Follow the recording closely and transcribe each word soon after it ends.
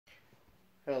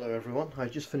Hello everyone, I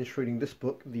just finished reading this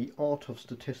book, The Art of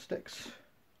Statistics,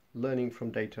 Learning from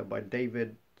Data by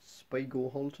David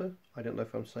Spiegelhalter. I don't know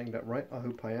if I'm saying that right, I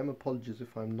hope I am, apologies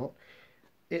if I'm not.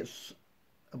 It's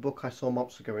a book I saw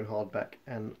months ago in hardback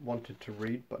and wanted to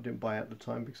read but didn't buy at the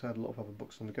time because I had a lot of other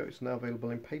books on the go. It's now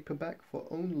available in paperback for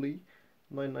only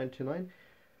 $9.99.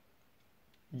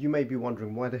 You may be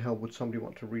wondering, why the hell would somebody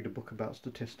want to read a book about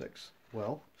statistics?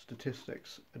 Well,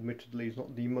 statistics admittedly is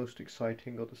not the most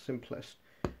exciting or the simplest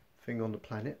thing on the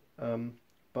planet,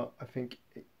 but I think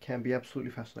it can be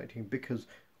absolutely fascinating because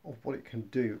of what it can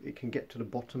do. It can get to the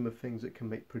bottom of things, it can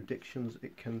make predictions,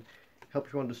 it can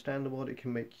help you understand the world, it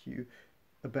can make you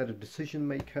a better decision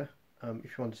maker.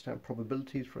 If you understand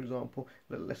probabilities, for example,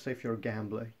 let's say if you're a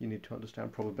gambler, you need to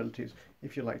understand probabilities.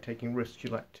 If you like taking risks,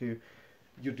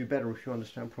 you'll do better if you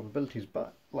understand probabilities.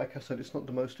 But like I said, it's not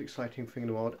the most exciting thing in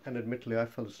the world, and admittedly I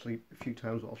fell asleep a few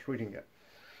times whilst reading it,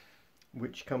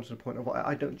 which comes to the point of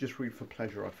I don't just read for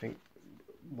pleasure. I think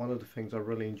one of the things I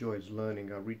really enjoy is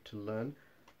learning. I read to learn.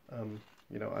 I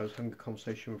was having a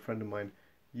conversation with a friend of mine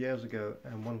years ago,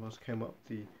 and one of us came up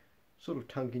with the sort of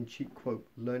tongue-in-cheek quote,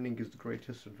 "Learning is the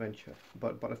greatest adventure."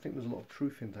 But I think there's a lot of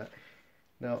truth in that.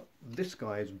 Now, this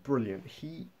guy is brilliant.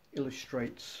 He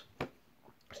illustrates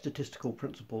statistical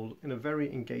principles in a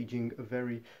very engaging, a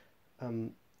very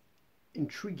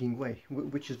intriguing way,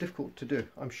 which is difficult to do.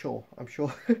 I'm sure.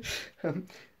 um,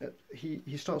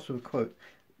 he starts with a quote: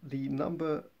 the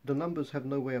numbers have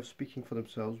no way of speaking for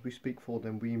themselves. We speak for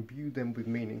them. We imbue them with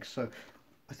meaning." So,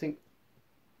 I think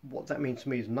what that means to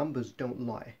me is numbers don't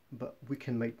lie, but we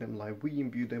can make them lie. We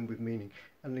imbue them with meaning.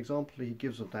 And an example he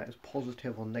gives of that is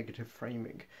positive or negative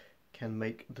framing can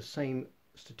make the same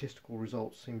statistical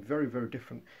results seem very, very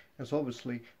different. And so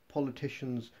obviously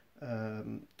politicians,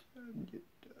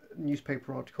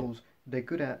 newspaper articles, they're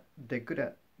good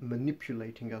at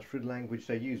manipulating us through the language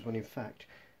they use, when in fact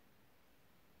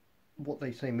what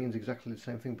they say means exactly the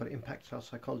same thing, but it impacts our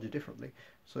psychology differently.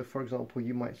 So for example,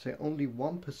 you might say only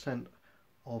 1%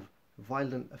 of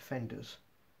violent offenders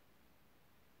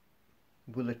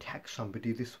will attack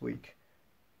somebody this week,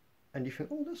 and you think,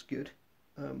 oh, that's good.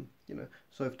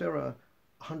 So if there are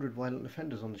 100 violent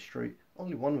offenders on the street,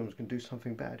 only one of them is going to do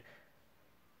something bad.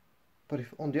 But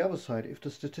if on the other side, if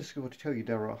the statistics were to tell you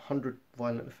there are 100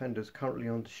 violent offenders currently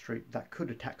on the street that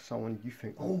could attack someone, you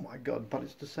think, oh my god, but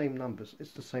it's the same numbers.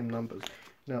 It's the same numbers.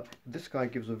 Now, this guy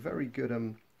gives a very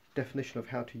good definition of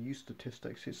how to use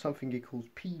statistics. It's something he calls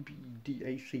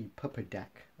PBDAC, PUPPEDAC,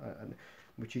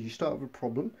 which is you start with a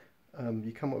problem,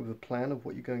 you come up with a plan of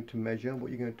what you're going to measure,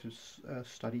 what you're going to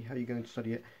study, how you're going to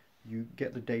study it. You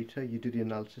get the data, you do the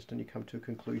analysis, and you come to a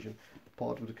conclusion.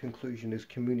 Part of the conclusion is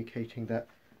communicating that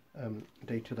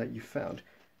data that you found.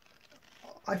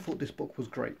 I thought this book was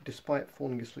great, despite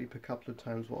falling asleep a couple of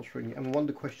times whilst reading it. And one of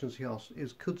the questions he asks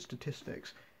is, could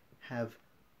statistics have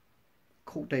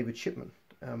caught David Shipman,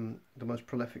 the most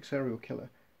prolific serial killer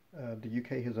the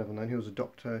UK has ever known? He was a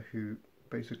doctor who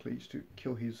basically used to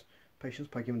kill his patients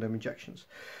by giving them injections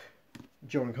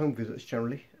during home visits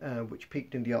generally, which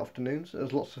peaked in the afternoons.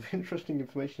 There's lots of interesting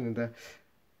information in there.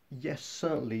 Yes,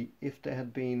 certainly, if there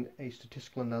had been a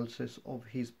statistical analysis of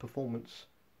his performance,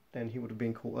 then he would have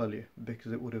been caught earlier,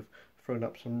 because it would have thrown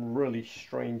up some really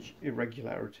strange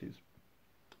irregularities.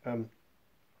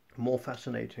 More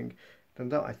fascinating than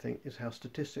that, I think, is how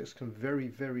statistics can very,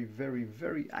 very, very,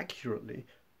 very accurately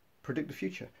predict the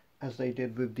future, as they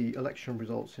did with the election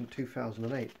results in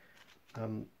 2008.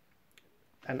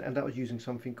 And that was using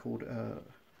something called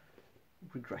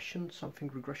regression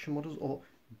models, or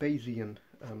Bayesian.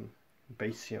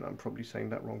 Bayesian, I'm probably saying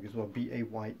that wrong as well.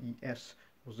 Bayes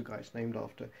was the guy it's named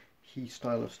after. His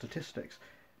style of statistics.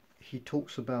 He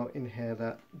talks about in here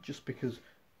that just because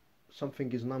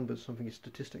something is numbers, something is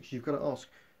statistics, you've got to ask,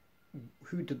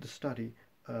 who did the study?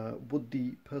 Would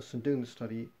the person doing the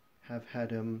study have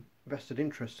had vested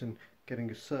interest in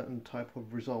getting a certain type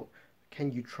of result?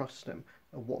 Can you trust them?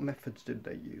 What methods did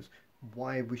they use?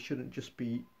 Why we shouldn't just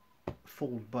be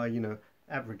fooled by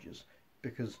averages,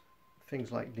 because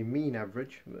things like the mean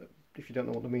average, if you don't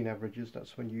know what the mean average is,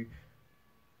 that's when you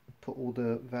put all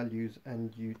the values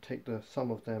and you take the sum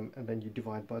of them and then you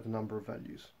divide by the number of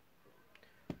values,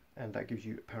 and that gives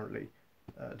you apparently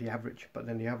the average. But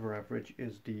then the other average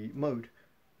is the mode,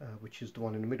 which is the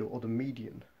one in the middle, or the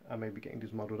median. I may be getting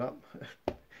this muddled up.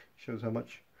 Shows how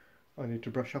much I need to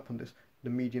brush up on this. The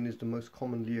median is the most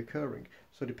commonly occurring.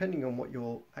 So depending on what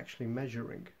you're actually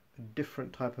measuring, a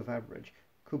different type of average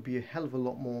could be a hell of a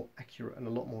lot more accurate and a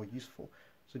lot more useful.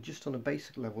 So just on a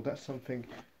basic level, that's something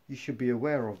you should be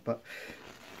aware of. But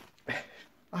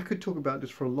I could talk about this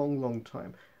for a long, long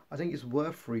time. I think it's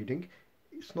worth reading.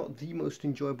 it's not the most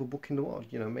enjoyable book in the world.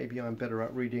 You know, maybe I'm better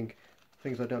at reading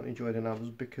things I don't enjoy than others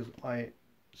because I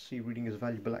see reading as a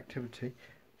valuable activity.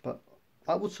 But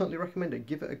I would certainly recommend it.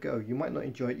 Give it a go. You might not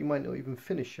enjoy it. You might not even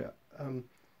finish it.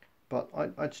 But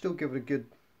I'd still give it a good.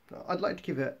 I'd like to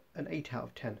give it an 8 out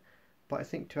of 10. But I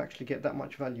think to actually get that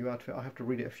much value out of it, I have to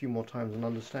read it a few more times and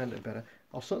understand it better.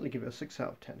 I'll certainly give it a 6 out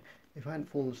of 10. If I hadn't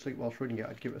fallen asleep whilst reading it,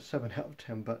 I'd give it a 7 out of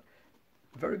 10. But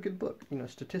very good book. You know,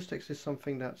 statistics is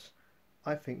something that's,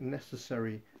 I think,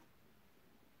 necessary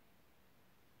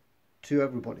to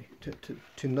everybody,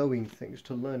 to knowing things,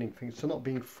 to learning things, to not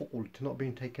being fooled, to not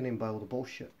being taken in by all the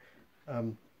bullshit.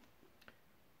 Um,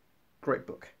 Great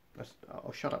book.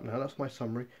 I'll shut up now. That's my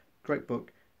summary. Great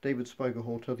book. David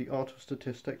Spiegelhalter, The Art of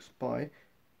Statistics by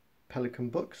Pelican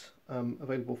Books.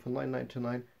 Available for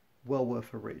 $9.99. Well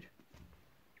worth a read.